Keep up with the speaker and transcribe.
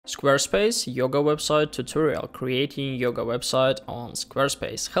Squarespace yoga website tutorial, creating yoga website on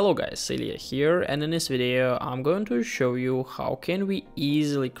Squarespace. Hello guys, Celia here, and in this video I'm going to show you how can we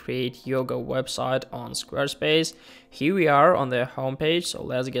easily create yoga website on Squarespace. Here we are on the homepage, so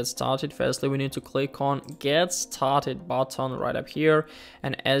let's get started. Firstly, we need to click on Get Started button right up here,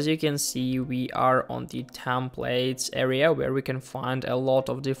 and as you can see, we are on the templates area where we can find a lot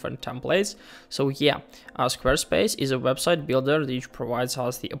of different templates. So yeah, Squarespace is a website builder which provides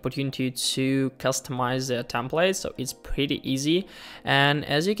us the opportunity to customize the templates, so it's pretty easy. And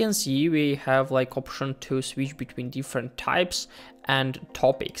as you can see, we have like option to switch between different types and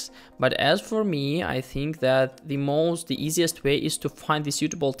topics. But as for me, I think that the easiest way is to find the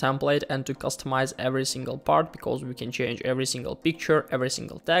suitable template and to customize every single part, because we can change every single picture, every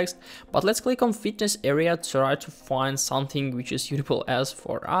single text. But let's click on fitness area to try to find something which is suitable as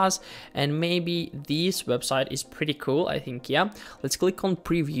for us, and maybe this website is pretty cool, I think. Yeah, let's click on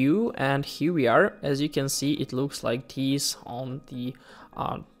preview, and here we are. As you can see, it looks like this on the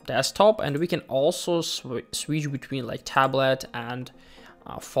desktop, and we can also switch between like tablet and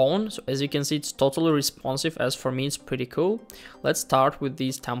phone. So as you can see, it's totally responsive. As for me, it's pretty cool. Let's start with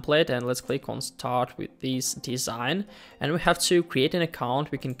this template and let's click on start with this design, and we have to create an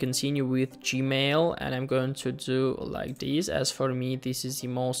account. We can continue with Gmail, and I'm going to do like this. As for me, this is the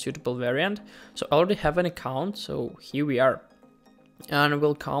most suitable variant. So I already have an account, so here we are. And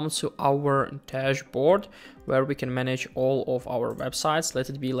we'll come to our dashboard where we can manage all of our websites.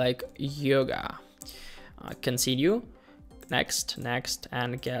 Let it be like yoga. Continue, next,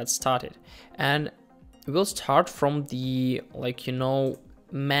 and get started. And we'll start from the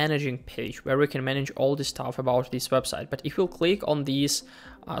managing page where we can manage all the stuff about this website. But if we'll click on this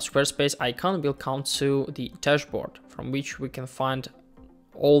Squarespace icon, we'll come to the dashboard from which we can find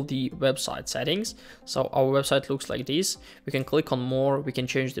all the website settings. So our website looks like this. We can click on more, we can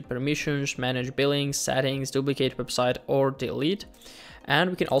change the permissions, manage billing, settings, duplicate website, or delete. And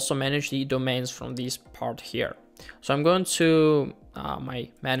we can also manage the domains from this part here. So I'm going to my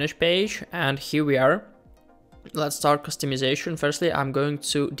manage page, and here we are. Let's start customization. Firstly, I'm going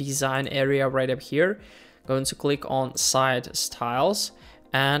to design area right up here. I'm going to click on site styles,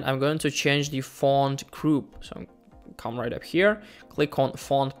 and I'm going to change the font group. So come right up here, click on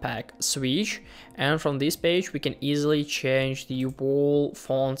font pack switch, and from this page we can easily change the wall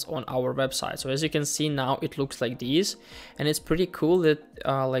fonts on our website. So as you can see now, it looks like this, and it's pretty cool that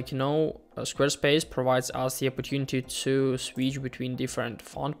Squarespace provides us the opportunity to switch between different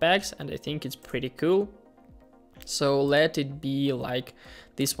font packs, and I think it's pretty cool. So let it be like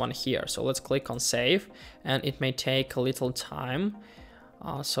this one here. So let's click on save, and it may take a little time.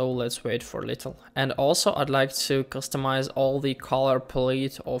 So let's wait for a little. And also I'd like to customize all the color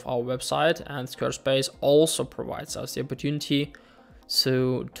palette of our website, and Squarespace also provides us the opportunity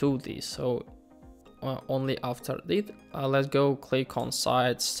to do this. So only after this, let's go click on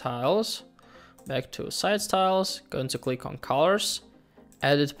site styles, back to site styles, going to click on colors,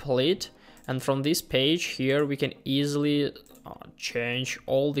 edit palette, and from this page here we can easily change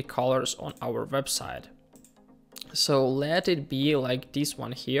all the colors on our website. So let it be like this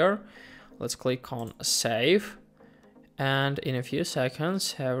one here. Let's click on save, and in a few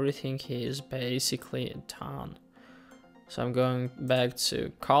seconds everything is basically done. So I'm going back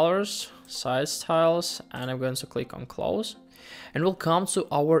to colors, site styles, and I'm going to click on close, and we'll come to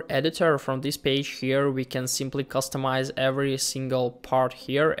our editor. From this page here we can simply customize every single part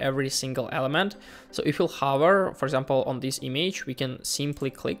here, every single element. So if we'll hover, for example, on this image, we can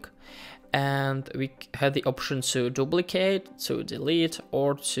simply click, and we have the option to duplicate, to delete,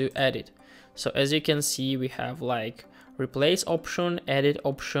 or to edit. So as you can see, we have like replace option, edit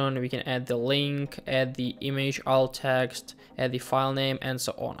option, we can add the link, add the image alt text, add the file name, and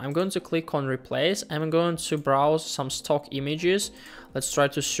so on. I'm going to click on replace. I'm going to browse some stock images. Let's try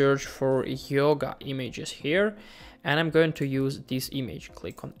to search for yoga images here, and I'm going to use this image.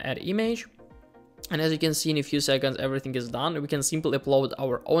 Click on add image. And as you can see, in a few seconds everything is done. We can simply upload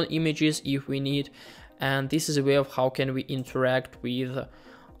our own images if we need, and this is a way of how can we interact with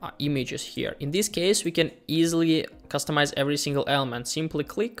images here. In this case, we can easily customize every single element. Simply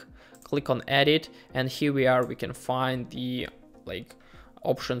click on edit, and here we are. We can find the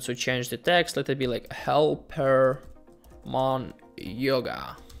option to change the text. Let it be like helper mon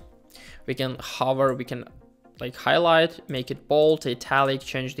yoga. We can hover, we can highlight, make it bold, italic,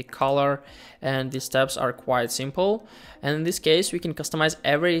 change the color, and the steps are quite simple. And in this case, we can customize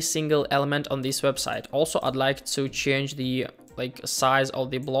every single element on this website. Also, I'd like to change the size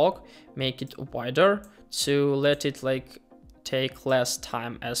of the block, make it wider to let it take less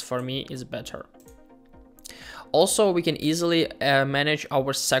time. As for me, is better. Also, we can easily manage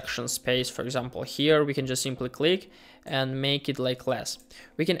our section space. For example, here we can just simply click and make it like less.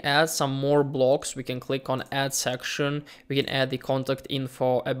 We can add some more blocks. We can click on add section. We can add the contact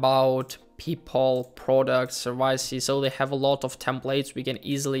info, about, people, products, services. So they have a lot of templates we can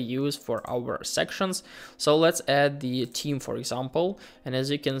easily use for our sections. So let's add the team, for example, and as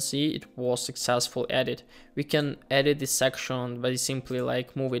you can see, it was successfully added. We can edit this section by simply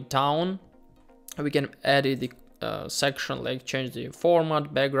like move it down. We can edit the section, like change the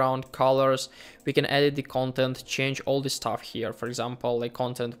format, background, colors. We can edit the content, change all the stuff here. For example, like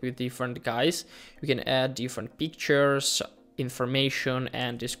content with different guys. We can add different pictures, information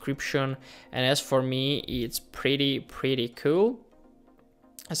and description. And as for me, it's pretty cool.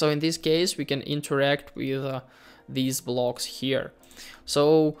 So in this case, we can interact with these blocks here.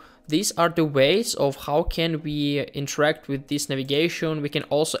 So these are the ways of how can we interact with this navigation. We can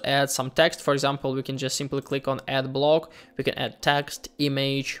also add some text. For example, we can just simply click on add block. We can add text,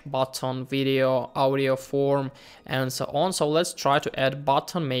 image, button, video, audio, form, and so on. So let's try to add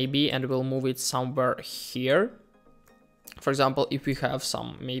button maybe, and we'll move it somewhere here. For example, if we have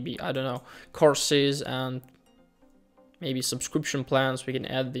some, maybe, I don't know, courses and maybe subscription plans, we can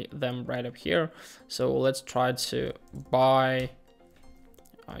add them right up here. So let's try to buy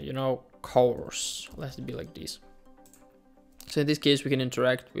course. Let it be like this. So in this case, we can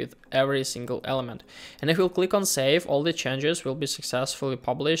interact with every single element. And if we'll click on save, all the changes will be successfully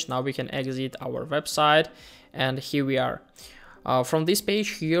published. Now we can exit our website, and here we are. From this page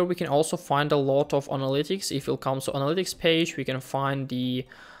here, we can also find a lot of analytics. If we'll come to analytics page, we can find the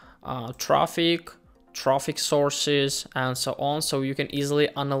traffic sources, and so on. So you can easily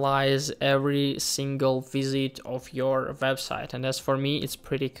analyze every single visit of your website. And as for me, it's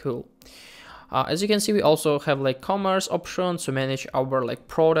pretty cool. As you can see, we also have like commerce options to manage our like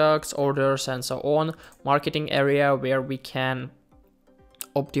products, orders, and so on. Marketing area where we can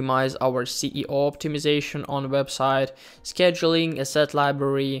optimize our SEO optimization on website, scheduling, asset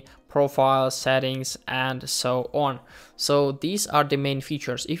library, profile settings, and so on. So these are the main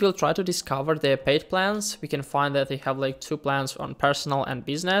features. If you'll try to discover their paid plans, we can find that they have like 2 plans on personal and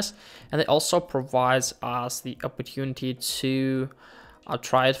business, and it also provides us the opportunity to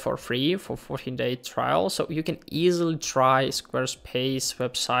try it for free for 14-day trial. So you can easily try Squarespace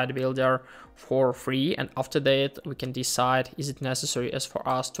website builder for free, and after that we can decide is it necessary as for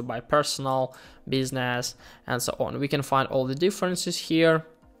us to buy personal, business, and so on. We can find all the differences here,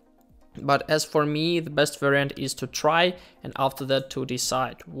 but as for me, the best variant is to try and after that to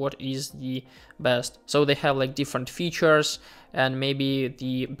decide what is the best. So they have like different features, and maybe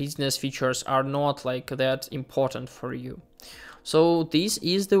the business features are not like that important for you. So this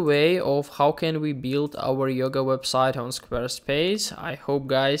is the way of how can we build our yoga website on Squarespace. I hope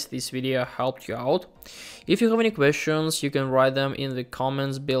guys this video helped you out. If you have any questions, you can write them in the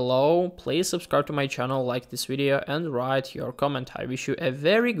comments below. Please subscribe to my channel, like this video, and write your comment. I wish you a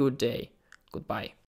very good day. Goodbye.